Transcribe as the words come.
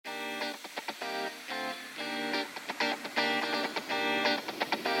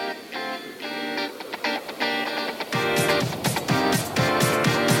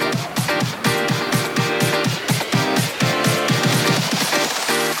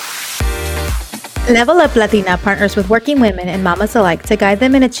Level Up Latina partners with working women and mamas alike to guide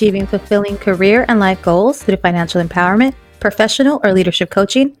them in achieving fulfilling career and life goals through financial empowerment, professional or leadership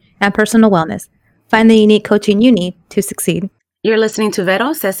coaching, and personal wellness. Find the unique coaching you need to succeed. You're listening to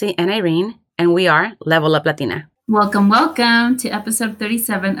Vero, Ceci, and Irene, and we are Level Up Latina. Welcome to episode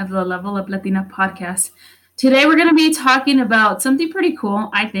 37 of the Level Up Latina podcast. Today we're going to be talking about something pretty cool,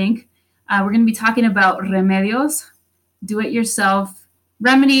 I think. We're going to be talking about remedios, do-it-yourself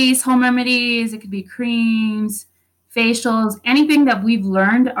remedies, home remedies. It could be creams, facials, anything that we've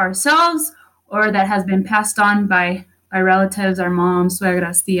learned ourselves or that has been passed on by relatives, our moms,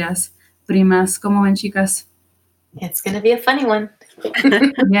 suegras, tías, primas. ¿Cómo ven, chicas? It's going to be a funny one.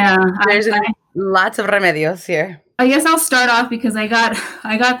 Yeah. There's lots of remedios here. I guess I'll start off because I got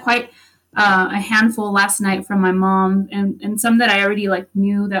quite a handful last night from my mom and some that I already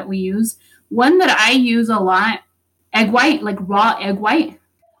knew that we use. One that I use a lot, egg white, like raw egg white,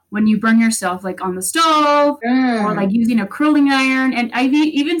 when you burn yourself on the stove or using a curling iron. And I've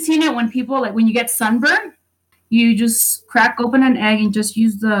even seen it when people, when you get sunburn, you just crack open an egg and just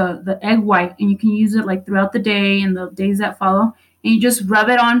use the egg white, and you can use it throughout the day and the days that follow. And you just rub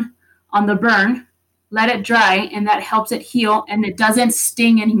it on the burn, let it dry, and that helps it heal, and it doesn't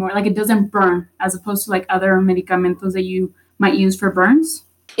sting anymore. It doesn't burn, as opposed to other medicamentos that you might use for burns.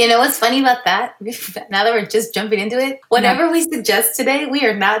 You know what's funny about that? Now that we're just jumping into it, whatever we suggest today, we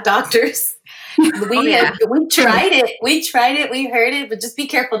are not doctors. We tried it. We heard it, but just be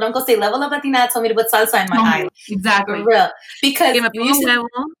careful. Don't go say Level Up Latina told me to put salsa in my eye. Exactly. For real. Because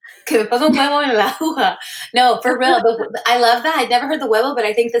Que me pongo un huevo en la aguja. No, for real. But I love that. I never heard the huevo, but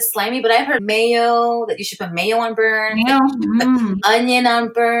I think the slimy. But I've heard mayo, that you should put mayo on burns. Put onion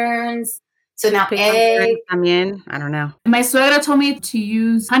on burns. So now egg. También, I don't know. My suegra told me to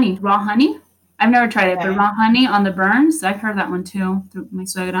use honey, raw honey. I've never tried it, but raw honey on the burns, I've heard that one too through my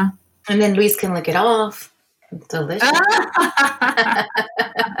suegra. And then Luis can lick it off. It's delicious.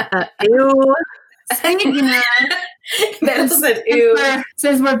 Ew.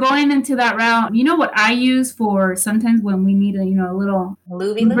 Since we're going into that route, you know what I use for sometimes when we need a little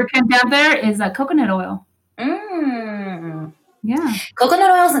lubricant down there is coconut oil. Yeah. Coconut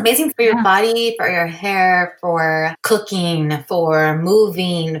oil is amazing for your body, for your hair, for cooking, for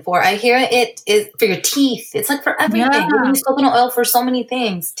moving, I hear it is for your teeth. It's for everything. Yeah. You use coconut oil for so many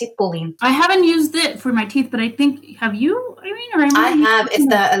things. Teeth pulling. I haven't used it for my teeth, but I think, have you, Irene? I have. It's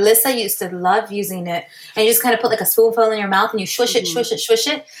Alyssa used to love using it. And you just kind of put a spoonful in your mouth and you swish it.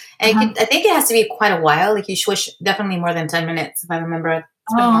 And I think it has to be quite a while. You swish definitely more than 10 minutes, if I remember.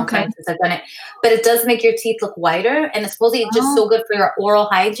 It's been a long time since I've done it. But it does make your teeth look whiter, and it's supposedly just so good for your oral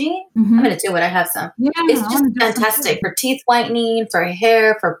hygiene. I'm going to do it. I have some. Yeah, it's just fantastic for teeth whitening, for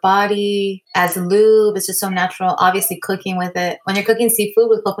hair, for body, as lube. It's just so natural. Obviously, cooking with it. When you're cooking seafood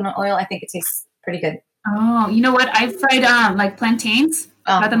with coconut oil, I think it tastes pretty good. Oh, you know what? I've fried plantains,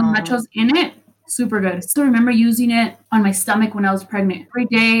 plátano machos in it. Super good. I still remember using it on my stomach when I was pregnant every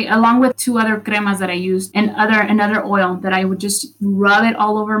day, along with 2 other cremas that I used and another oil that I would just rub it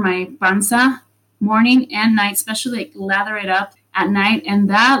all over my panza morning and night, especially lather it up at night. And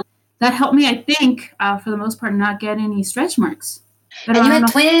that helped me, I think, for the most part, not get any stretch marks. And you had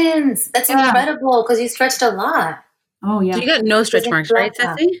twins. That's incredible because you stretched a lot. Oh, yeah. You got no stretch marks, right,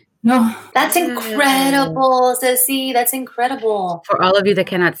 Ceci? No. That's incredible, Ceci. That's incredible. For all of you that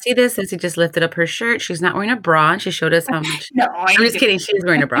cannot see this, Ceci just lifted up her shirt. She's not wearing a bra. She showed us how much. No, I'm just kidding. She is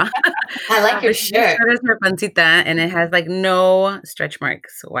wearing a bra. I like your shirt. She showed us her pancita, and it has no stretch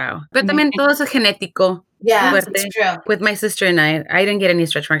marks. Wow. But también todo eso es genético. Yeah, it's true. With my sister and I didn't get any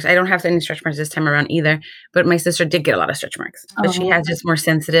stretch marks. I don't have any stretch marks this time around either. But my sister did get a lot of stretch marks. But she has just more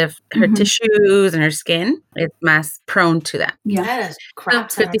sensitive, her tissues and her skin is más prone to that. Yeah. That is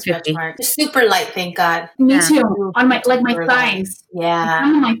crap. 50-50. Super light, thank God. Me too. On my my thighs. Yeah.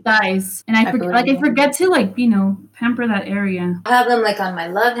 On my thighs. And I forget to pamper that area. I have them on my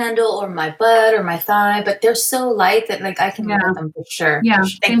love handle or my butt or my thigh, but they're so light that I can wear them for sure. Yeah.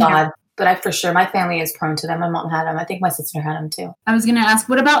 Thank God. But my family is prone to them. My mom had them. I think my sister had them too. I was going to ask,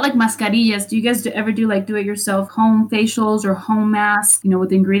 what about mascarillas? Do you guys ever do do-it-yourself home facials or home masks,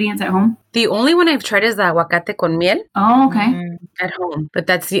 with ingredients at home? The only one I've tried is the aguacate con miel. Oh, okay. At home. But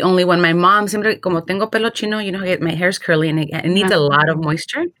that's the only one. My mom, siempre, como tengo pelo chino, my hair's curly and it needs a lot of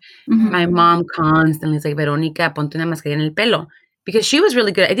moisture. My mom constantly is like, Verónica, ponte una mascarilla en el pelo. Because she was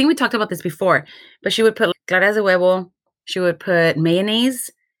really good. I think we talked about this before. But she would put claras de huevo. She would put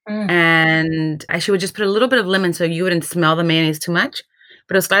mayonnaise. And she would just put a little bit of lemon so you wouldn't smell the mayonnaise too much.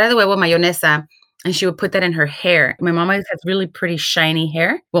 But it was clara de huevo, mayonesa, and she would put that in her hair. My mom always has really pretty shiny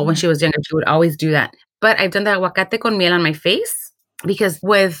hair. Well, when she was younger, she would always do that. But I've done the aguacate con miel on my face. because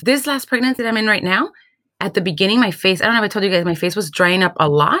with this last pregnancy that I'm in right now, at the beginning, my face, I don't know if I told you guys, my face was drying up a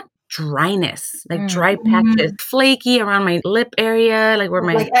lot. Dryness, like dry patches, flaky around my lip area, like where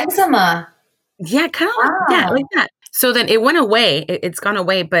my... Like eczema. Yeah, kind of like that. So then it went away. It's gone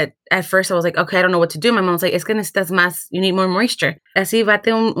away. But at first I was like, okay, I don't know what to do. My mom was like, es que necesitas más, you need more moisture. Así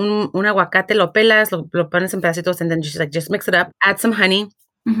bate un aguacate, lo pelas, lo pones en pedacitos, and then she's like, just mix it up, add some honey.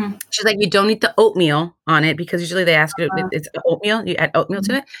 She's like, you don't need the oatmeal on it because usually they ask you, it's oatmeal, you add oatmeal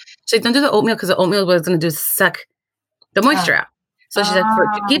to it. She's like, don't do the oatmeal because the oatmeal was going to do is suck the moisture out. So she's like,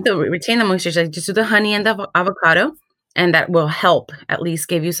 to retain the moisture, she's like, just do the honey and the avocado. And that will help at least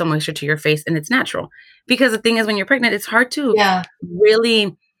give you some moisture to your face, and it's natural. Because the thing is, when you're pregnant, it's hard to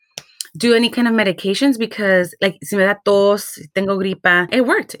really do any kind of medications because, like, si me da tos, tengo gripa, it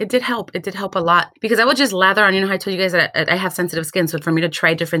worked. It did help. It did help a lot because I would just lather on. You know how I told you guys that I have sensitive skin, so for me to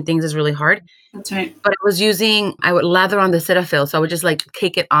try different things is really hard. That's right. But I would lather on the Cetaphil, so I would just like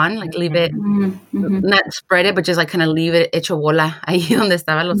cake it on, like leave it, not spread it, but just like kind of leave it hecho bola ahí donde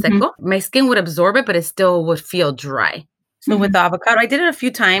estaba lo seco. My skin would absorb it, but it still would feel dry. So with the avocado, I did it a few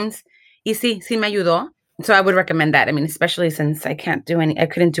times. Y sí me ayudó. So I would recommend that. I mean, especially since I couldn't do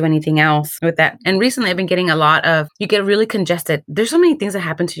anything else with that. And recently I've been getting a lot of, you get really congested. There's so many things that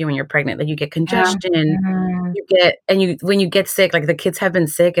happen to you when you're pregnant. Like you get congestion, when you get sick, like the kids have been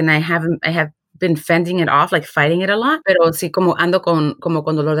sick and I have been fending it off, like fighting it a lot. Pero sí, como ando con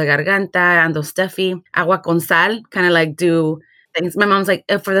dolor de garganta, ando stuffy, agua con sal, kind of like do things. My mom's like,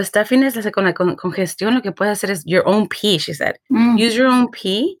 for the stuffiness, con la congestión, lo que puedes hacer is your own pee, she said. Use your own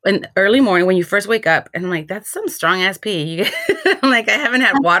pee in early morning when you first wake up. And I'm like, that's some strong ass pee. I'm like, I haven't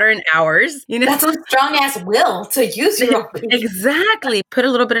had water in hours. You know, that's some strong ass will to use your own pee. Exactly. Put a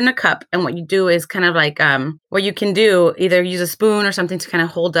little bit in a cup. And what you do is kind of like, what you can do, either use a spoon or something to kind of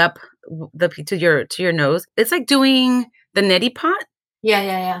hold up the pee to your nose. It's like doing the neti pot.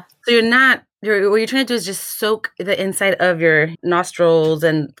 Yeah. So what you're trying to do is just soak the inside of your nostrils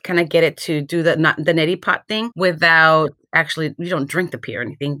and kind of get it to do the neti pot thing without actually, you don't drink the pee or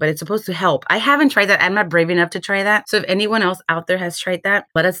anything, but it's supposed to help. I haven't tried that. I'm not brave enough to try that. So if anyone else out there has tried that,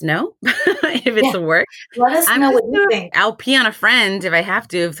 let us know if it's a work. Let us know what you think. I'll pee on a friend if I have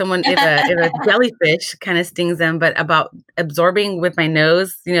to, if a jellyfish kind of stings them, but about absorbing with my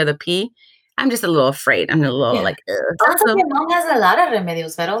nose, the pee, I'm just a little afraid. I'm a little like, ugh. Sounds like your mom has a lot of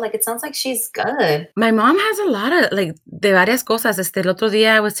remedios, Vero. Like, it sounds like she's good. My mom has a lot of, like, de varias cosas. El otro día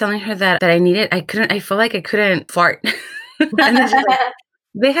I was telling her that I felt like I couldn't fart. And then she's like,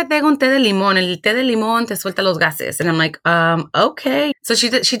 déjate un té de limón. El té de limón te suelta los gases. And I'm like, okay. So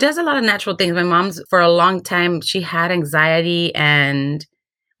she does a lot of natural things. My mom's, for a long time, she had anxiety and,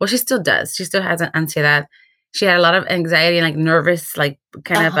 well, she still does. She still has an ansiedad. She had a lot of anxiety and like nervous, like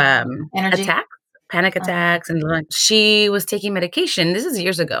kind of attacks, panic attacks. And like she was taking medication. This is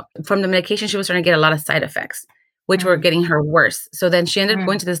years ago. From the medication, she was starting to get a lot of side effects, which were getting her worse. So then she ended up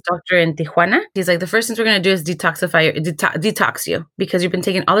going to this doctor in Tijuana. He's like, the first thing we're going to do is detox you because you've been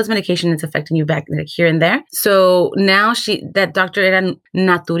taking all this medication. It's affecting you back like, here and there. So now that doctor era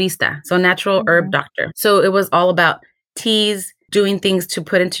naturista, so natural herb doctor. So it was all about teas, doing things to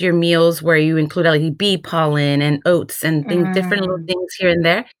put into your meals where you include like bee pollen and oats and different little things here and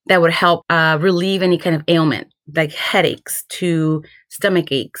there that would help relieve any kind of ailment, like headaches to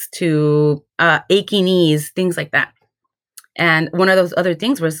stomach aches to achy knees, things like that. And one of those other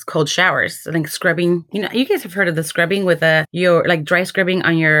things was cold showers. So like scrubbing, you guys have heard of the scrubbing with your like dry scrubbing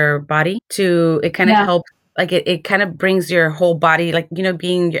on your body it kind of helps. Like it kind of brings your whole body, like,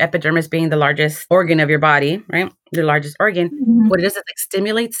 being your epidermis being the largest organ of your body, right? The largest organ. What it does is like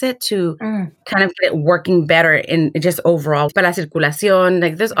stimulates it to kind of get it working better in just overall. Para la circulación,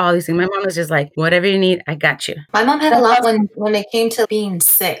 like there's all these things. My mom was just like, whatever you need, I got you. My mom had a lot when it came to being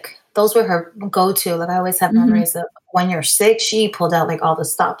sick. Those were her go-to. Like I always have memories of when you're sick, she pulled out like all the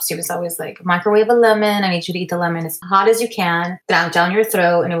stops. She was always like, microwave a lemon. I need you to eat the lemon as hot as you can, down your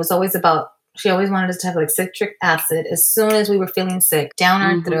throat. And it was always about, she always wanted us to have like citric acid as soon as we were feeling sick, down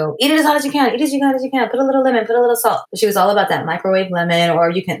our throat. Eat it as hot as you can. Eat it as hot as you can. Put a little lemon. Put a little salt. But she was all about that microwave lemon, or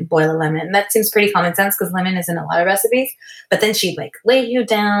you can boil a lemon. And that seems pretty common sense because lemon is in a lot of recipes. But then she'd like lay you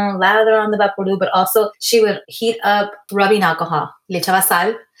down, lather on the vaporub, but also she would heat up rubbing alcohol. Le echaba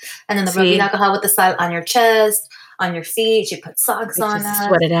sal. And then the rubbing alcohol with the sal on your chest, on your feet. She put socks on us.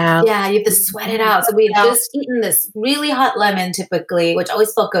 Sweat it out. Yeah, you have to sweat it out. So we had just eaten this really hot lemon typically, which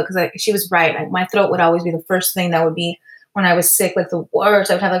always felt good because she was right. Like my throat would always be the first thing that would be when I was sick, like the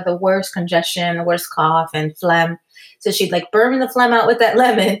worst. I would have like the worst congestion, the worst cough and phlegm. So she'd like burn the phlegm out with that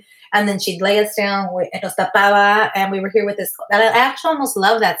lemon. And then she'd lay us down and nos tapaba. And we were here with this. I actually almost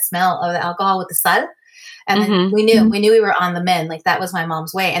love that smell of the alcohol with the sal. And then we knew we were on the mend. Like that was my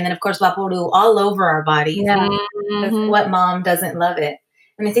mom's way. And then of course Vaporu all over our bodies. Yeah. What mom doesn't love it?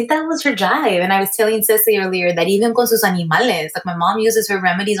 And I think that was her drive. And I was telling Ceci earlier that even con sus animales, like my mom uses her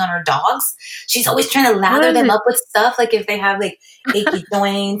remedies on her dogs. She's always trying to lather them up with stuff. Like if they have like achy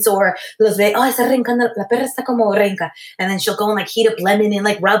joints or los ve, esa renca, la perra está como renca. And then she'll go and like heat up lemon and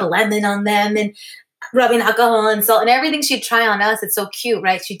like rub lemon on them and rubbing alcohol and salt and everything she'd try on us. It's so cute,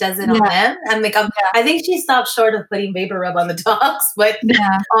 right? She does it on them. I'm like, I think she stopped short of putting vapor rub on the dogs, but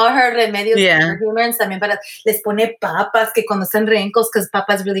all her remedios for humans también para les pone papas que cuando están rencos, because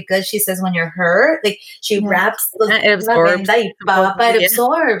papa's really good. She says when you're hurt, like she wraps it absorbs. It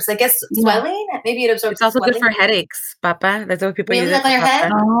absorbs. I guess swelling. Maybe it absorbs. It's also swelling. good for headaches, papa. That's what people use it on your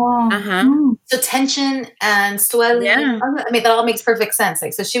head. Oh. So tension and swelling. Yeah. I mean, that all makes perfect sense.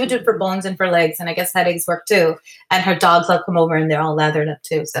 Like, so she would do it for bones and for legs, and I guess headaches work too. And her dogs will come over and they're all lathered up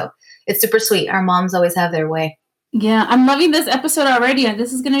too. So it's super sweet. Our moms always have their way. Yeah, I'm loving this episode already. And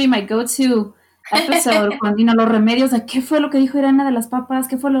this is going to be my go-to episode. Con, los remedios. Like, ¿qué fue lo que dijo Irana de las papas?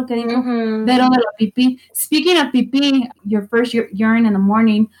 ¿Qué fue lo que dijo Vero de la pipí? Speaking of pipí, your first urine in the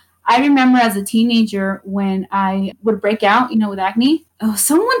morning, I remember as a teenager when I would break out, with acne. Oh,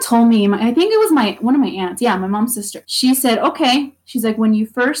 someone told me, I think it was one of my aunts. Yeah, my mom's sister. She said, okay. She's like, when you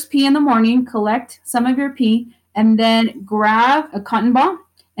first pee in the morning, collect some of your pee and then grab a cotton ball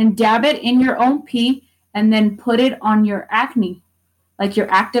and dab it in your own pee and then put it on your acne, like your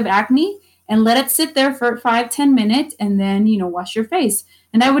active acne, and let it sit there for 5-10 minutes and then, wash your face.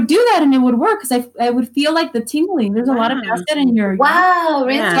 And I would do that and it would work because I would feel like the tingling. There's a lot of acid in your... Wow,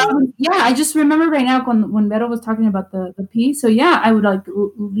 really? I just remember right now when Vero was talking about the pee. So I would like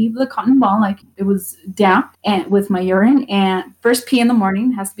leave the cotton ball like it was damp and with my urine and first pee in the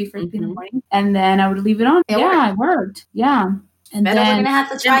morning. It has to be first pee in the morning. And then I would leave it on. It worked. Yeah. And then we're gonna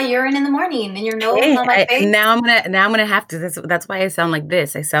have to try urine in the morning in your nose on my face. Now I'm gonna have to. That's why I sound like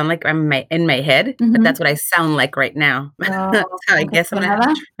this. I sound like I'm in my head, but that's what I sound like right now. So I guess I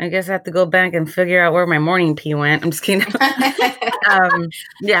have to go back and figure out where my morning pee went. I'm just kidding. I'm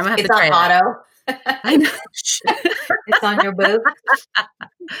gonna have to try it. Auto. I know. It's on your boob.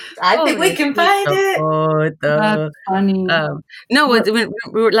 I think we can find it. That's funny.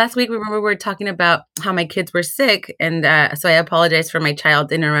 Last week, remember we were talking about how my kids were sick, and so I apologize for my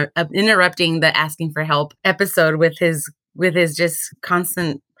child interrupting the asking for help episode with his just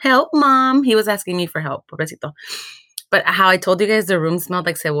constant help, mom. He was asking me for help, pobrecito. But how I told you guys the room smelled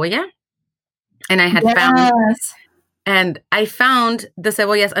like cebolla, and I had found the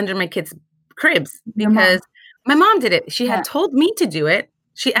cebollas under my kids' cribs because my mom did it. She had told me to do it.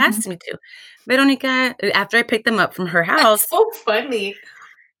 She asked me to. Veronica, after I picked them up from her house. That's so funny.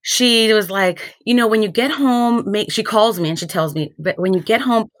 She was like, when you get home, she calls me and she tells me, but when you get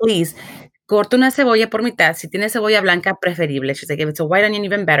home, please, corta una cebolla por mitad. Si tienes cebolla blanca, preferible. She's like, if it's a white onion,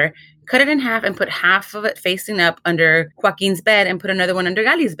 even better. Cut it in half and put half of it facing up under Joaquin's bed and put another one under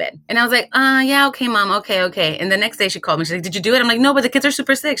Gali's bed. And I was like, yeah, okay, mom. Okay. And the next day she called me. She's like, did you do it? I'm like, no, but the kids are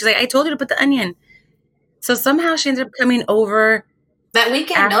super sick. She's like, I told you to put the onion. So somehow she ended up coming over that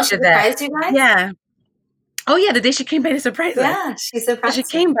weekend. No, she surprised you guys? Yeah. Oh, yeah. The day she came by to surprise us. Yeah, she surprised So she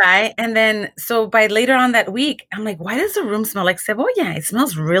came by. And then, so by later on that week, I'm like, why does the room smell like cebolla? It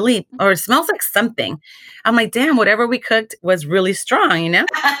smells it smells like something. I'm like, damn, whatever we cooked was really strong,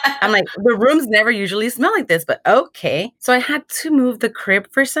 I'm like, the rooms never usually smell like this, but okay. So I had to move the crib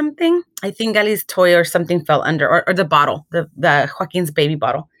for something. I think Gali's toy or something fell under, or the bottle, the Joaquin's baby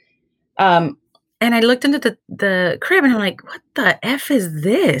bottle. And I looked into the crib and I'm like, what the F is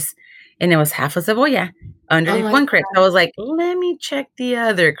this? And it was half a cebolla underneath one crib. So I was like, let me check the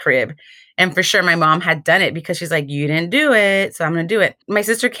other crib. And for sure, my mom had done it because she's like, you didn't do it. So I'm going to do it. My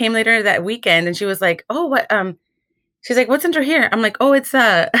sister came later that weekend and she was like, oh, what? She's like, what's under here? I'm like, oh, it's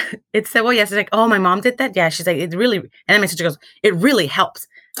cebolla. She's like, oh, my mom did that? Yeah. She's like, it really, and then my sister goes, it really helps.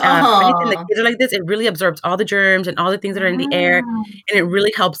 Anything the kids are like this, it really absorbs all the germs and all the things that are in the air, and it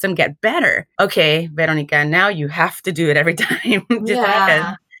really helps them get better. Okay, Veronica, now you have to do it every time.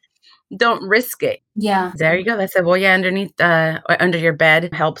 Because don't risk it. Yeah. There you go. That cebolla underneath, under your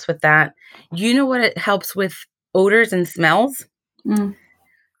bed helps with that. You know what it helps with odors and smells? Vinegar.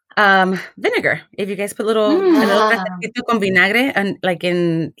 If you guys put a little frasquito con vinagre and like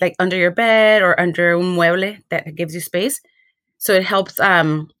under your bed or under un mueble that gives you space. So it helps,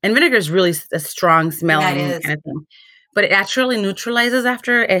 and vinegar is really a strong smelling kind of thing. But it actually neutralizes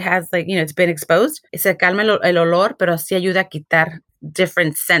after it has it's been exposed. Se calma el olor, pero sí ayuda a quitar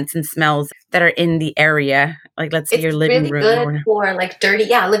different scents and smells that are in the area. Like, let's say your living room. It's really good for like dirty,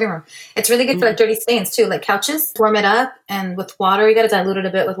 living room. It's really good for like dirty stains too, like couches. Warm it up and with water, you got to dilute it a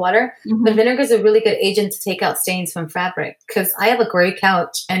bit with water. But vinegar is a really good agent to take out stains from fabric because I have a gray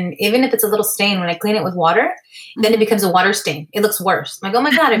couch and even if it's a little stain, when I clean it with water, then it becomes a water stain. It looks worse. I'm like, oh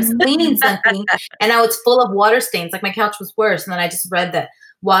my God, I was cleaning something and now it's full of water stains. Like my couch was worse. And then I just read that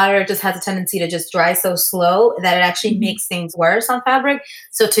water just has a tendency to just dry so slow that it actually makes things worse on fabric.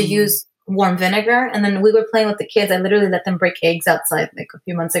 So to use warm vinegar. And then we were playing with the kids. I literally let them break eggs outside like a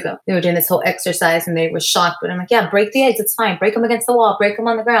few months ago. They were doing this whole exercise and they were shocked. But I'm like, yeah, break the eggs. It's fine. Break them against the wall. Break them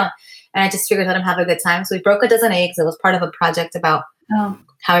on the ground. And I just figured let them have a good time. So we broke a dozen eggs. It was part of a project about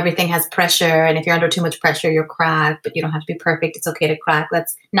how everything has pressure. And if you're under too much pressure, you'll crack. But you don't have to be perfect. It's okay to crack.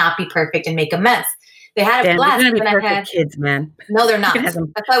 Let's not be perfect and make a mess. They had a blast. They're gonna be perfect kids, man. No, they're not. That's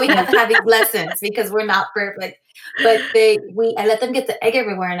why we have to have these lessons because we're not perfect. But I let them get the egg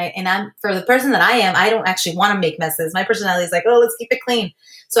everywhere, and I'm for the person that I am. I don't actually want to make messes. My personality is like, oh, let's keep it clean.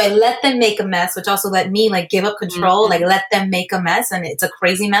 So I let them make a mess, which also let me like give up control. Like let them make a mess, and it's a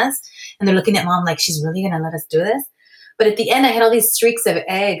crazy mess. And they're looking at mom like she's really gonna let us do this. But at the end, I had all these streaks of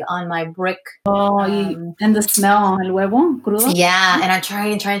egg on my brick. And the smell, el huevo crudo. Yeah, and I'm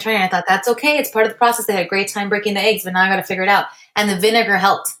trying. And I thought, that's okay. It's part of the process. I had a great time breaking the eggs, but now I got to figure it out. And the vinegar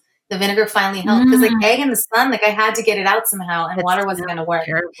helped. The vinegar finally helped. Because like egg in the sun, like I had to get it out somehow, and water wasn't going to work.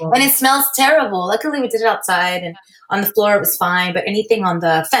 Terrible. And it smells terrible. Luckily, we did it outside, and on the floor, it was fine. But anything on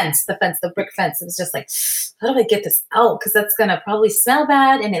the brick fence, it was just like, how do I get this out? Because that's going to probably smell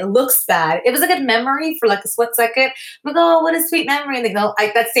bad, and it looks bad. It was a good memory for like a split second. We go, oh, what a sweet memory. And they go,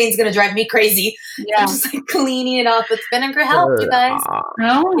 that stain's going to drive me crazy. Yeah. I'm just like cleaning it off with vinegar help, you guys.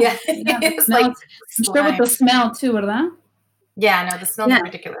 No? Yeah. It's like, sure with the smell too, ¿verdad? Yeah, no, the smell's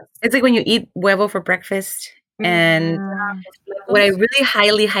ridiculous. It's like when you eat huevo for breakfast. And what I really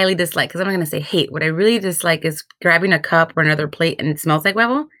highly, highly dislike, because I'm not going to say hate, what I really dislike is grabbing a cup or another plate and it smells like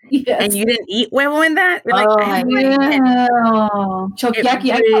huevo. Yes. And you didn't eat huevo in that. You're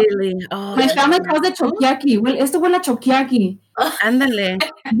Chokiaki. Really, my family calls it chokiaki. Well, esto huele a chokiaki. Ándale.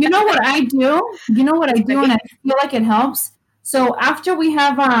 You know what I do? And I feel like it helps. So after we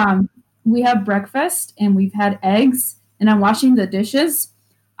have breakfast and we've had eggs and I'm washing the dishes,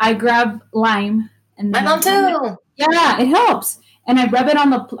 I grab lime. And my mom too. Yeah, it helps. And I rub it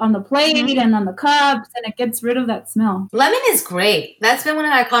on the plate and on the cups, and it gets rid of that smell. Lemon is great. That's been one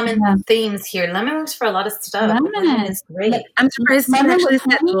of our common themes here. Lemon works for a lot of stuff. Lemon is great. I'm surprised he actually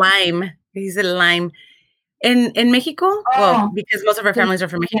said lime. He said lime. In Mexico, well, because most of our families are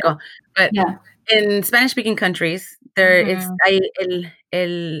from Mexico, but in Spanish-speaking countries, there is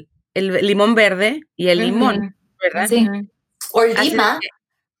el limón verde y el limón, ¿verdad? Sí. Or lima.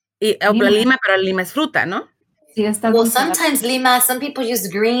 Lima, pero lima es fruta, ¿no? Sí, well, sometimes lima, some people use the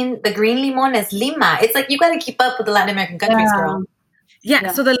green limon as lima. It's like you got to keep up with the Latin American countries, girl.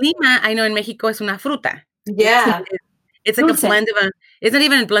 Yeah, so the lima, I know in Mexico is una fruta. Yeah. It's like a blend of it's not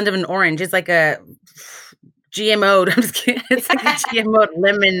even a blend of an orange. It's like a GMO. I'm just kidding. It's like a GMO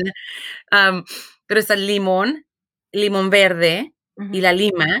lemon. Pero es el limón verde y la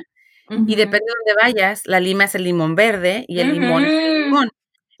lima. Y depende de donde vayas, la lima es el limón verde y el limón es el limón.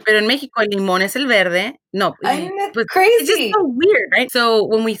 Pero en México el limón es el verde. No, but crazy. It's just so weird, right? So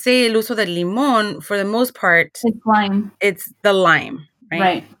when we say el uso del limón, for the most part, it's lime. It's the lime, right?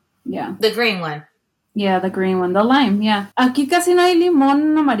 Right. Yeah. The green one. Yeah, the green one. The lime, yeah. Aquí casi no hay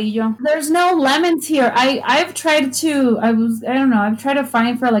limón amarillo. There's no lemons here. I've tried to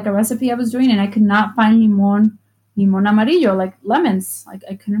find for like a recipe I was doing and I could not find limón amarillo, like lemons. Like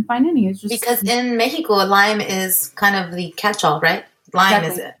I couldn't find any. It's just because in Mexico, lime is kind of the catch-all, right? Lime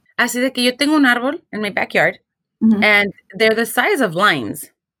is it. Así de que yo tengo un árbol in my backyard, and they're the size of limes.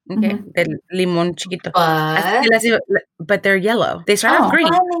 Okay, del limón chiquito. But they're yellow. They start off green.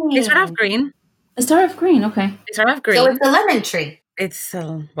 Funny. They start off green. They start off green. Okay. They start off green. So it's a lemon tree. It's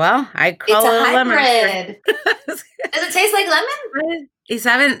I call it a lemon tree. Does it taste like lemon?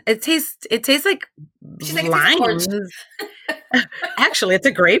 It tastes like limes. Actually, it's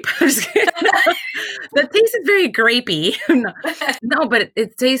a grape. The taste is very grapey. No, but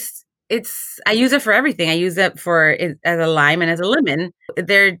it tastes. I use it for everything. I use it as a lime and as a lemon.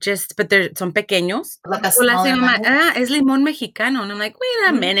 Son pequeños. Like a small lemon. Es limón mexicano. And I'm like, wait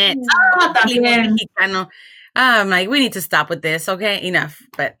a minute. Limón mexicano. I'm like, we need to stop with this. Okay, enough.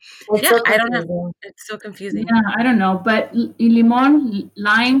 But I don't know. It's so confusing. Yeah, I don't know. But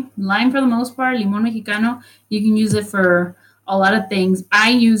lime for the most part, limón mexicano, you can use it for a lot of things.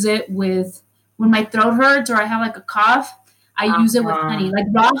 I use it when my throat hurts or I have like a cough. I use it with honey, like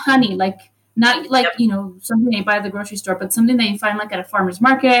raw honey, like Not like, something they buy at the grocery store, but something that you find like at a farmer's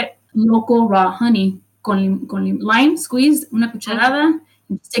market, local raw honey con lime squeezed, una cucharada,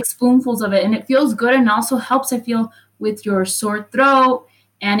 and just take spoonfuls of it. And it feels good and also helps, I feel, with your sore throat.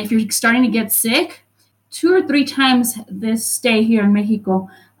 And if you're starting to get sick, 2 or 3 times this stay here in Mexico,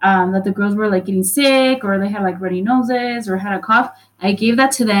 that the girls were like getting sick or they had like runny noses or had a cough, I gave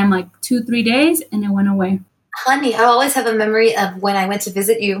that to them like 2-3 days and it went away. Honey, I always have a memory of when we went to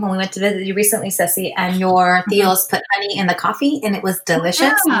visit you recently, Ceci, and your tios put honey in the coffee, and it was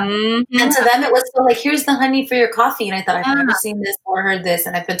delicious. Mm-hmm. And to them, it was so like, here's the honey for your coffee. And I thought, I've never seen this or heard this.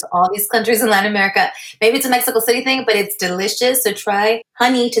 And I've been to all these countries in Latin America. Maybe it's a Mexico City thing, but it's delicious. So try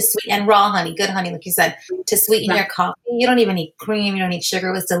honey to sweeten, and raw honey, good honey, like you said, to sweeten your coffee. You don't even need cream. You don't need sugar.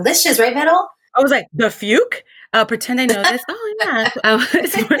 It was delicious, right, Vero? I was like, the fuke? Pretend I know this. Oh, yeah.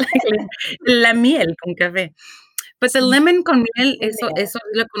 It's more like la miel con café. But the lemon con miel, eso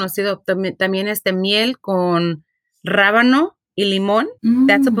lo he conocido. También miel con rábano y limón.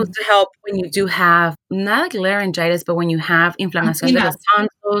 That's supposed to help when you do have, not like laryngitis, but when you have inflamación de los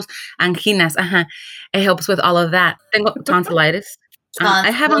tonsils, anginas. It helps with all of that. Tengo tonsillitis.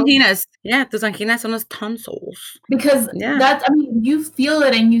 I have anginas. Yeah, those anginas son los tonsils. Because that's, you feel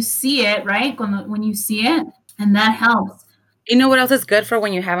it and you see it, right? When you see it, and that helps. You know what else is good for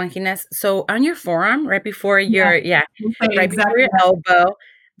when you have anginas? So on your forearm, right before your before your elbow,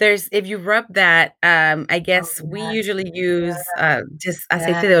 if you rub that, I guess we usually use just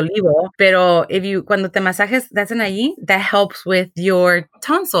aceite de olivo. Pero cuando te masajes, that's allí, that helps with your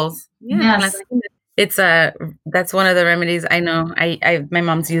tonsils. Yeah. Yes. That's one of the remedies I know. My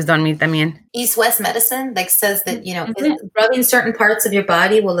mom's used on me también. East-West medicine says that, rubbing certain parts of your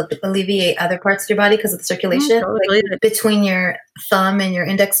body will alleviate other parts of your body because of the circulation. Totally. Like between your thumb and your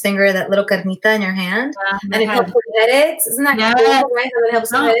index finger, that little carnita in your hand. And it helps with headaches. Isn't that cool, right? How it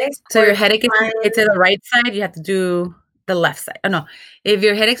helps with headaches? So your headache, if it's to the right side, you have to do the left side. Oh, no. If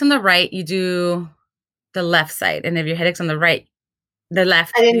your headache's on the right, you do the left side. And if your headache's on the right, the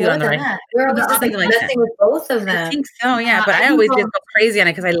left. I didn't know that. We're always just like messing with both of them. I think so, yeah. But I always just go crazy on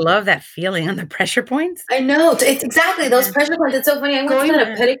it because I love that feeling on the pressure points. I know. It's exactly those pressure points. It's so funny. I went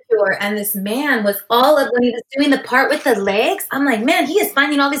to a pedicure and this man was when he was doing the part with the legs, I'm like, man, he is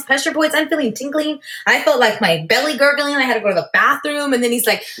finding all these pressure points. I'm feeling tingling. I felt like my belly gurgling. I had to go to the bathroom. And then he's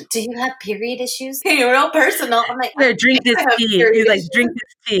like, do you have period issues? You're real personal. I'm like, drink this tea. He's like, drink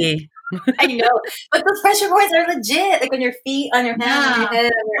this tea. I know, but those pressure points are legit. Like on your feet, on your hands, on your head,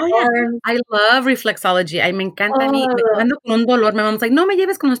 on your arms. I love reflexology. Me encanta. Me ando con un dolor. My mom's like, no me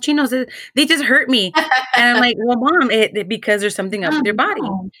lleves con los chinos. They just hurt me. And I'm like, well, mom, because there's something up with your body.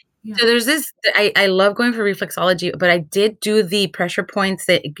 Yeah. So there's this. I love going for reflexology, but I did do the pressure points,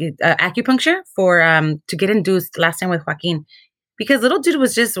 acupuncture for to get induced last time with Joaquin. Because little dude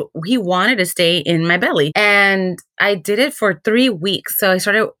he wanted to stay in my belly. And I did it for 3 weeks. So I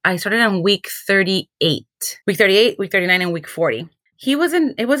started on week 38. Week 38, week 39, and week 40. It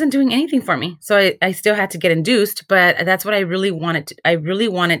wasn't doing anything for me. So I still had to get induced, but that's what I really wanted. I really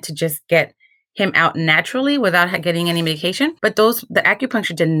wanted to just get him out naturally without getting any medication. But the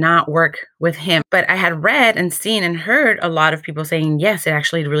acupuncture did not work with him. But I had read and seen and heard a lot of people saying, yes, it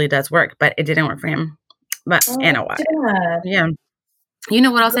actually really does work, but it didn't work for him. But in a while. Yeah. You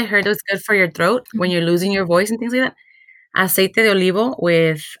know what else I heard was good for your throat when you're losing your voice and things like that? Aceite de olivo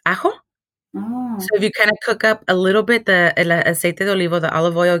with ajo. Oh. So if you kind of cook up a little bit, the aceite de olivo, the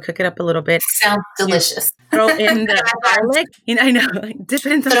olive oil, cook it up a little bit. Sounds delicious. Throw in the garlic. I know. Dip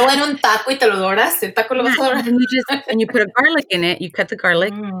it in Throw in un taco y te lo doras. El taco lo vas a dorar. And you put a garlic in it. You cut the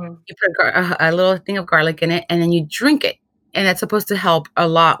garlic. You put a little thing of garlic in it, and then you drink it. And that's supposed to help a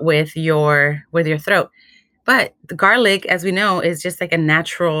lot with your throat. But the garlic, as we know, is just like a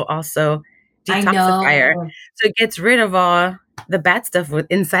natural also detoxifier. So it gets rid of all the bad stuff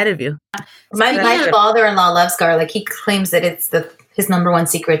inside of you. My father-in-law loves garlic. He claims that it's his number one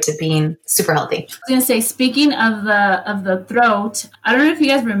secret to being super healthy. I was going to say, speaking of the throat, I don't know if you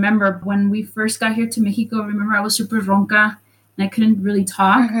guys remember when we first got here to Mexico. Remember, I was super ronca and I couldn't really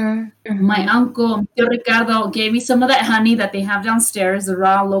talk. Mm-hmm. My uncle, Tío Ricardo, gave me some of that honey that they have downstairs, the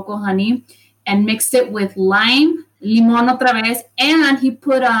raw local honey, and mixed it with lime, limon otra vez, and he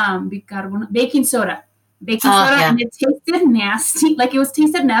put baking soda. And it tasted nasty. Like it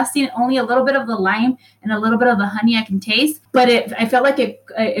tasted nasty, and only a little bit of the lime and a little bit of the honey I can taste. But I felt like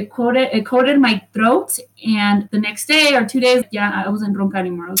it coated my throat, and the next day or 2 days, I wasn't ronca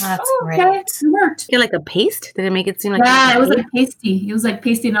anymore. I was That's like, okay, it worked. Like a paste? Did it make it seem like? Yeah, it was like pasty. It was like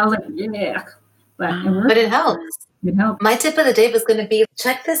pasty, and I was like, yeah. But it worked. But it helps. it helps. My tip of the day was going to be,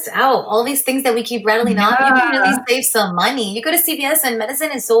 check this out. All these things that we keep rattling off, you can really save some money. You go to CVS and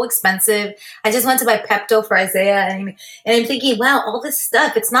medicine is so expensive. I just went to buy Pepto for Isaiah and I'm thinking, wow, all this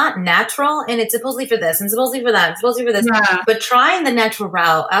stuff, it's not natural and it's supposedly for this and supposedly for that and supposedly for this. Yeah. But trying the natural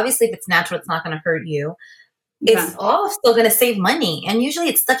route, obviously if it's natural, it's not going to hurt you. It's all still going to save money. And usually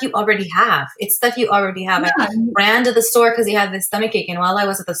it's stuff you already have. I ran to the store because he had this stomach ache. And while I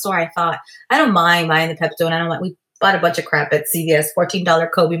was at the store, I thought, I don't mind buying the Pepto. And we bought a bunch of crap at CVS,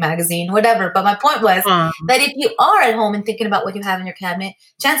 $14 Kobe magazine, whatever. But my point was that if you are at home and thinking about what you have in your cabinet,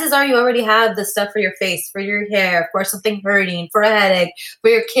 chances are you already have the stuff for your face, for your hair, for something hurting, for a headache,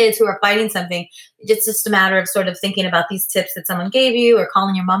 for your kids who are fighting something. It's just a matter of sort of thinking about these tips that someone gave you or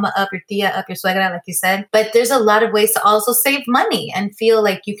calling your mama up, your tia up, your suegra, like you said. But there's a lot of ways to also save money and feel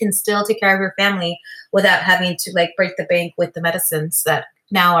like you can still take care of your family without having to like break the bank with the medicines that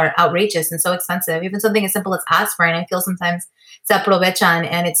now are outrageous and so expensive. Even something as simple as aspirin, I feel sometimes se aprovechan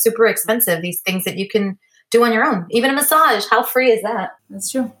and it's super expensive. These things that you can do on your own. Even a massage, how free is that?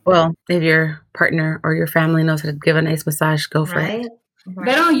 That's true. Well, if your partner or your family knows how to give a nice massage, go for it.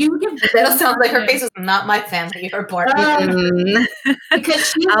 Right. That sounds like her face is not my family, her partner.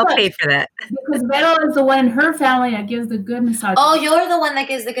 Because I'll pay for that. Because Vero is the one in her family that gives the good massages. Oh, you're the one that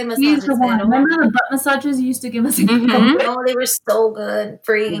gives the good massages. She's the one. Remember the butt massages you used to give us? Oh, they were so good,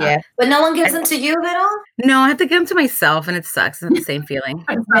 free. Yeah. But no one gives them to you, Vero? No, I have to give them to myself, and it sucks. It's the same feeling.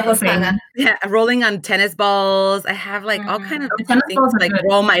 It's not the same. Yeah, rolling on tennis balls. I have like all kind of things to like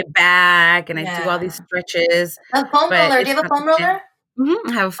roll my back, and I do all these stretches. A foam roller. Do you have a foam roller?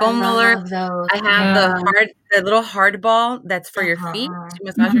 I have a foam roller. I have the little hard ball that's for your feet to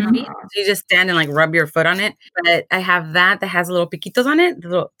massage your feet. So you just stand and like rub your foot on it. But I have that has little piquitos on it.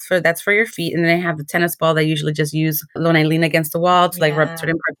 That's for your feet. And then I have the tennis ball that I usually just use when I lean against the wall to like rub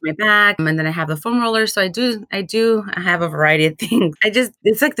certain parts of my back. And then I have the foam roller. So I have a variety of things.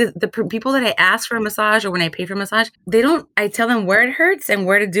 It's like the people that I ask for a massage or when I pay for a massage, I tell them where it hurts and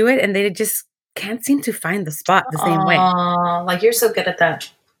where to do it. And they just can't seem to find the spot the same way. Oh, like you're so good at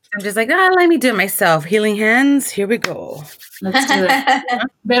that. I'm just like, let me do it myself. Healing hands, here we go. Let's do it.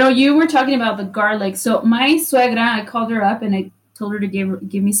 Pero you were talking about the garlic. So my suegra, I called her up and I told her to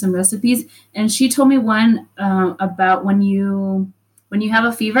give me some recipes. And she told me one about when you have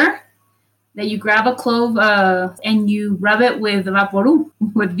a fever, that you grab a clove and you rub it with Vaporu,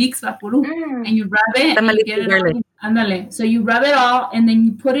 with Vicks Vaporu. And you rub it and you get it all. Andale. So you rub it all and then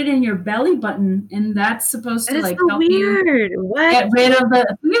you put it in your belly button and that's supposed to like help you get rid of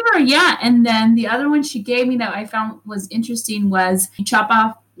the fever. Yeah. And then the other one she gave me that I found was interesting was you chop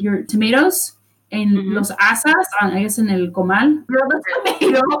off your tomatoes and los asas, I guess in el comal, grill the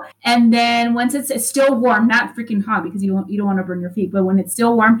tomato, and then once it's still warm, not freaking hot because you don't want to burn your feet, but when it's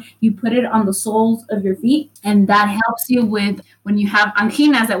still warm, you put it on the soles of your feet, and that helps you with when you have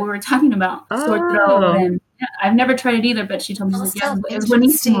anginas that we were talking about, sore throat. And I've never tried it either, but she told me it was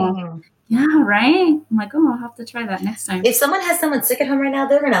buenísimo. Yeah, right? I'm like, I'll have to try that next time. If someone has someone sick at home right now,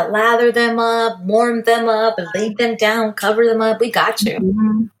 they're going to lather them up, warm them up, and lay them down, cover them up. We got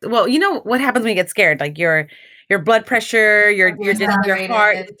you. Well, you know what happens when you get scared? Like your blood pressure, your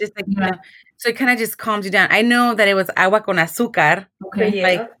heart, just like, so it kind of just calms you down. I know that it was agua con azúcar. Okay.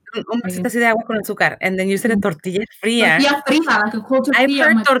 Like, un vasito así de agua con azúcar. And then you said a tortilla fría. Tortilla fría, like a cold tortilla. I've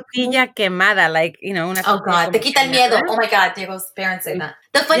heard tortilla quemada, like, una. Oh, God. Te quita el miedo. Oh, my God. Diego's parents say that.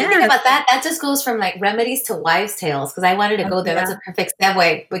 The funny thing about that just goes from like remedies to wives' tales, because I wanted to go there. That's a perfect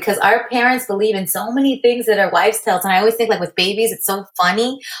segue, because our parents believe in so many things that are wives' tales. And I always think like with babies, it's so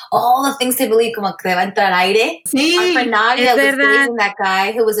funny. All the things they believe, como que va a entrar aire. Sí, our friend Nadia was dating that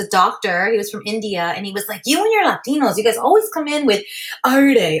guy who was a doctor. He was from India. And he was like, you and your Latinos, you guys always come in with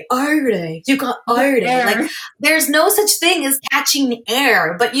arde. You got arde. Like there's no such thing as catching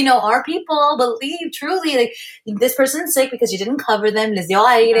air. But our people believe truly like this person's sick because you didn't cover them. Les dio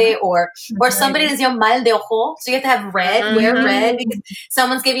aire, or somebody les dio mal de ojo, so you have to have red, wear red because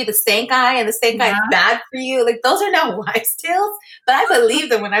someone's gave you the stank eye and the stank eye is bad for you. Like those are not wives' tales, but I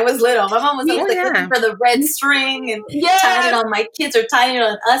believed them when I was little. My mom was always like looking for the red string and tying it on my kids or tying it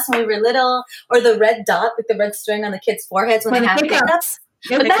on us when we were little, or the red dot with the red string on the kids' foreheads when they have hiccups.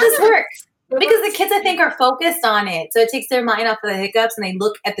 But that does work. Because the kids, I think, are focused on it. So it takes their mind off of the hiccups and they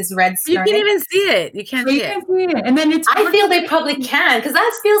look at this red string. You can't even see it. You can't see it. And then I feel they probably can, because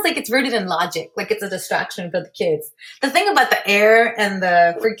that feels like it's rooted in logic. Like it's a distraction for the kids. The thing about the air and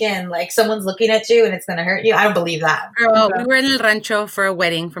the freaking, like someone's looking at you and it's going to hurt you, I don't believe that. Girl, we were in El Rancho for a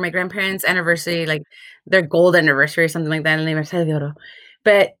wedding for my grandparents' anniversary, like their gold anniversary or something like that, el aniversario de oro.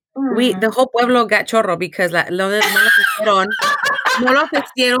 But the whole pueblo got chorro because no lo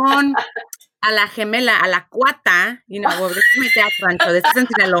ofrecieron a la gemela, a la cuata, well, this is my dad's rancho. This is in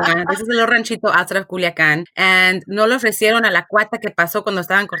Sinaloa. This is a little ranchito outside of Culiacán. And no le ofrecieron a la cuata que pasó cuando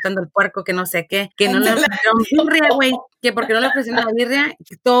estaban cortando el puerco, que no sé qué, que no le ofrecieron birria, güey, que porque no le ofrecieron la birria,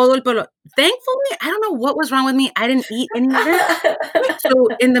 todo el pueblo. Thankfully, I don't know what was wrong with me. I didn't eat any of it. So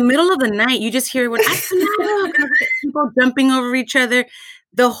in the middle of the night, you just hear people jumping over each other.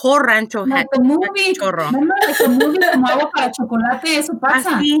 The whole rancho had the movie. Remember, like the movie Como Agua para Chocolate, eso pasa.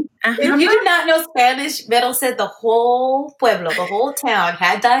 Así, if you do not know Spanish, Vero said the whole pueblo, the whole town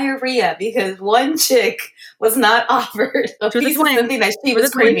had diarrhea because one chick was not offered a piece of something that she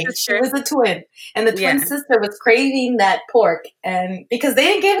was craving. She was a twin. And the twin sister was craving that pork. And because they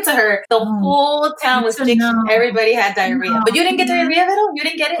didn't give it to her, the whole town was sick. Everybody had diarrhea. But you didn't get diarrhea, Vero? You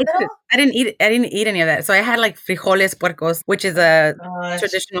didn't get it, Vero? I didn't eat any of that. So I had like frijoles puercos, which is a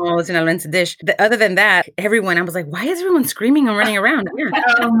traditional Sinaloense dish. Other than that, I was like, why is everyone screaming and running around?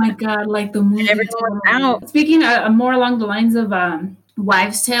 Oh my God, like the movie. Everyone was out. Speaking more along the lines of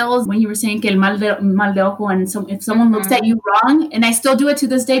wives' tales, when you were saying que el mal de ojo, and if someone looks at you wrong, and I still do it to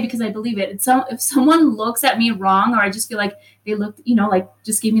this day because I believe it. If someone looks at me wrong, or I just feel like they look, like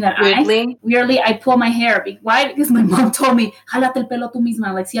just give me that weirdly, I pull my hair. Why? Because my mom told me, jálate el pelo tú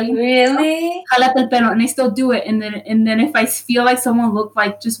misma. Like, si alguien really? Jálate el pelo, and I still do it. And then if I feel like someone looked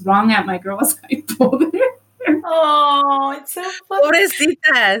like just wrong at my girls, I pull their hair. Oh, it's so funny.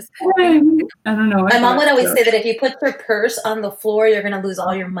 Pobrecitas. I don't know. My mom would always say that if you put your purse on the floor, you're going to lose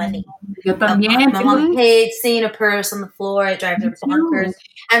all your money. Yo también. My mom hates seeing a purse on the floor. It drives her bonkers.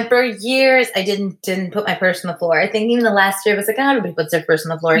 And for years, I didn't put my purse on the floor. I think even the last year, I was like, everybody puts their purse on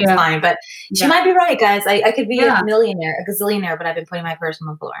the floor. It's fine. But she might be right, guys. I could be a millionaire, a gazillionaire, but I've been putting my purse on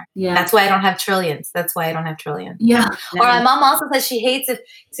the floor. Yeah. That's why I don't have trillions. Yeah. Or my mom also says she hates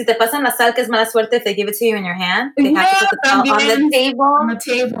si te pasan la sal, que es mala suerte, if they give it to you in your hand. They have to put the salt on the table. On the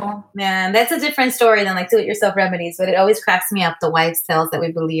table. Man, that's a different story than like do-it-yourself remedies. But it always cracks me up, the wives' tales that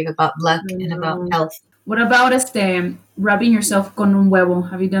we believe about luck and about health. What about rubbing yourself con un huevo?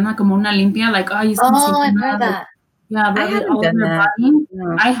 Have you done that como una limpia? Like, I've heard that. Yeah, I haven't done that.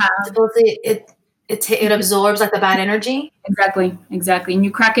 No. I have. Supposedly it absorbs like the bad energy. Exactly. And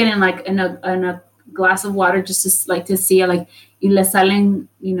you crack it in a glass of water just to see like y le salen,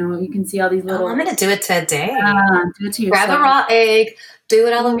 you can see all these little. I'm gonna do it today. Do it to yourself. Grab a raw egg, do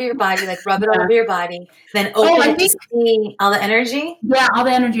it all over your body, like rub it all over your body, then open it to see all the energy. Yeah, all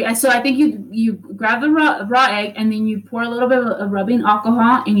the energy. So I think you grab the raw egg and then you pour a little bit of rubbing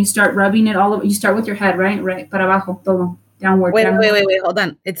alcohol and you start rubbing it all over. You start with your head, right? Para abajo, todo downward. Wait, hold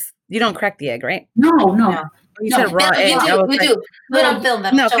on. You don't crack the egg, right? No. You said raw egg. We do. Put on film.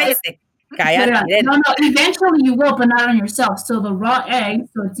 No, cállate. No, eventually you will, but not on yourself. So the raw egg,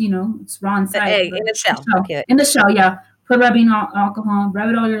 so it's it's raw inside. The egg in the shell. Okay. In the shell, yeah. Put rubbing alcohol, rub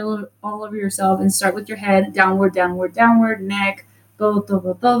it all over yourself, and start with your head downward, neck,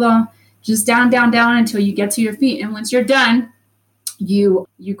 todo, just down until you get to your feet. And once you're done, you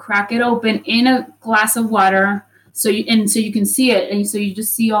crack it open in a glass of water, so you can see it, and so you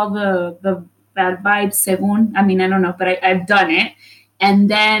just see all the bad vibes. Según, I don't know, but I've done it.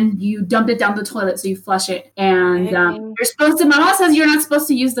 And then you dump it down the toilet, so you flush it. And you're supposed to, my mom says you're not supposed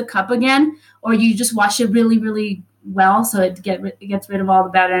to use the cup again, or you just wash it really, really well so it gets rid of all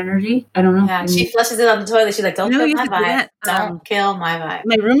the bad energy. I don't know. Yeah, she flushes it on the toilet. She's like, don't kill my vibe. Don't kill my vibe.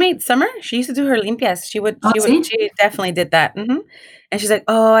 My roommate, Summer, she used to do her limpias. She definitely did that. Mm-hmm. And she's like,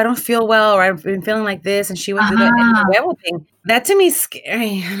 I don't feel well, or I've been feeling like this. And she would do that in the huevo thing. That to me is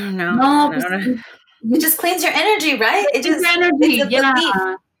scary. I don't know. No, it just cleans your energy, right? It's energy.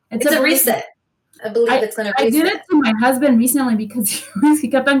 It's a reset. I believe it's going to reset. I did it to my husband recently because he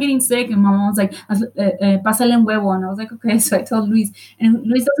kept on getting sick, and my mom was like, pásale un huevo. And I was like, okay. So I told Luis, and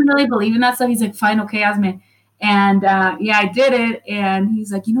Luis doesn't really believe in that stuff. He's like, fine, okay, hazme. And I did it, and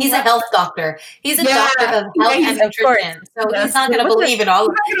he's like, he's a health doctor. He's a doctor of health and nutrition, so he's not going to believe in all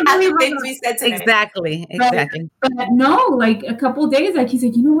of the things we said today. Exactly. But no, like a couple of days, like he's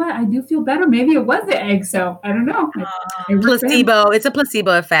like, you know what? I do feel better. Maybe it was the egg, so I don't know. Placebo. It's a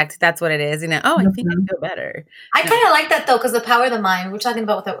placebo effect. That's what it is. I think I feel better. I kind of like that though, because the power of the mind. We're talking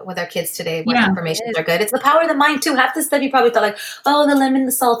about with our kids today. What affirmations are good? It's the power of the mind too. Half the stuff you probably thought like, the lemon,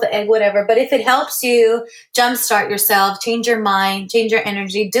 the salt, the egg, whatever. But if it helps you jumpstart yourself, change your mind, change your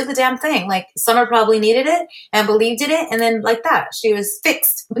energy, do the damn thing. Like Summer probably needed it and believed in it, and then like that, she was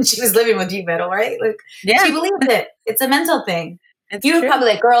fixed when she was living with you, Beto, right? Like she believed it. It's a mental thing. You were probably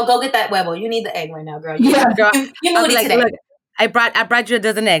like, girl, go get that huevo. You need the egg right now, girl. You moody today. Look, I brought you a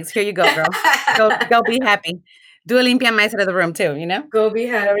dozen eggs. Here you go, girl. Go be happy. Do a limpia on my side of the room too, Go be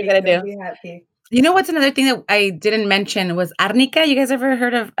happy. What are we gonna do? Be happy. You know what's another thing that I didn't mention was arnica. You guys ever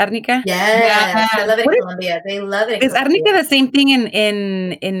heard of arnica? Yes. They love it in Colombia. They love it in Is arnica the same thing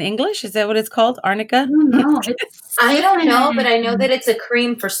in English? Is that what it's called? Arnica? No, I don't know, but I know that it's a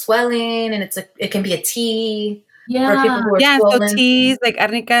cream for swelling, and it can be a tea for people who are swollen. So teas like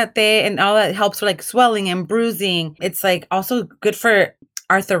arnica té and all that helps for like swelling and bruising. It's like also good for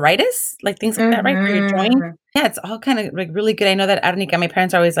arthritis, like things like that, right? For your joint. Yeah, it's all kind of like really good. I know that arnica, my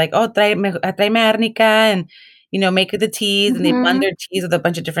parents are always like, oh, tráeme arnica, and make the teas, and they blend their teas with a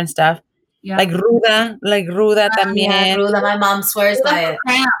bunch of different stuff. Yeah. Like ruda también. Yeah, ruda. My mom swears by it.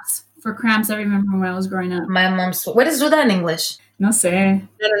 For cramps, I remember when I was growing up. My mom what is ruda in English? No sé.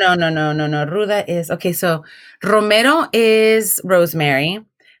 No. Ruda is, okay, so romero is rosemary.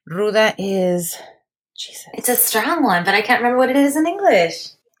 Ruda is, Jesus. It's a strong one, but I can't remember what it is in English.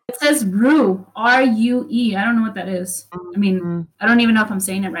 It says rue, R-U-E. I don't know what that is. I mean, I don't even know if I'm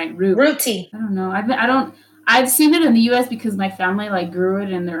saying it right. Rue. Root tea. I don't know. I've seen it in the U.S. because my family like grew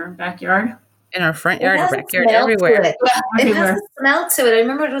it in their backyard. In our front yard, our backyard, everywhere. It has a smell to it. I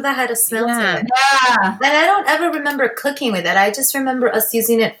remember Ruda had a smell to it. Yeah. And I don't ever remember cooking with it. I just remember us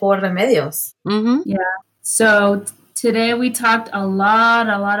using it for remedios. Mm-hmm. Yeah. So today we talked a lot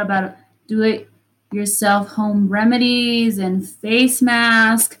about do-it-yourself home remedies and face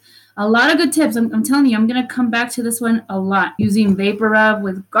mask. A lot of good tips. I'm telling you, I'm going to come back to this one a lot. Using vapor rub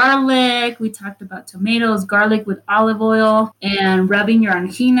with garlic. We talked about tomatoes, garlic with olive oil, and rubbing your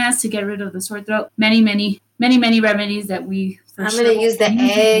anginas to get rid of the sore throat. Many remedies that we... I'm going to use the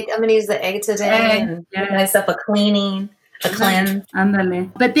egg. I'm going to use the egg today and give myself a cleanse. Andale.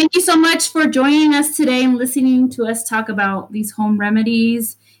 But thank you so much for joining us today and listening to us talk about these home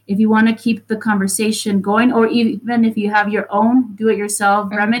remedies. If you want to keep the conversation going, or even if you have your own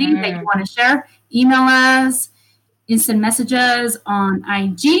do-it-yourself remedy that you want to share, email us, instant messages on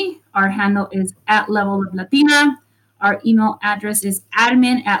IG. Our handle is @Level Up Latina. Our email address is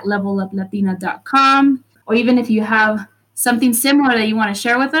admin@leveluplatina.com. Or even if you have something similar that you want to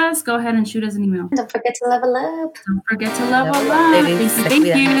share with us, go ahead and shoot us an email. Don't forget to level up. Thank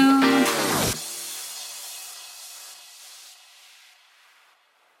you.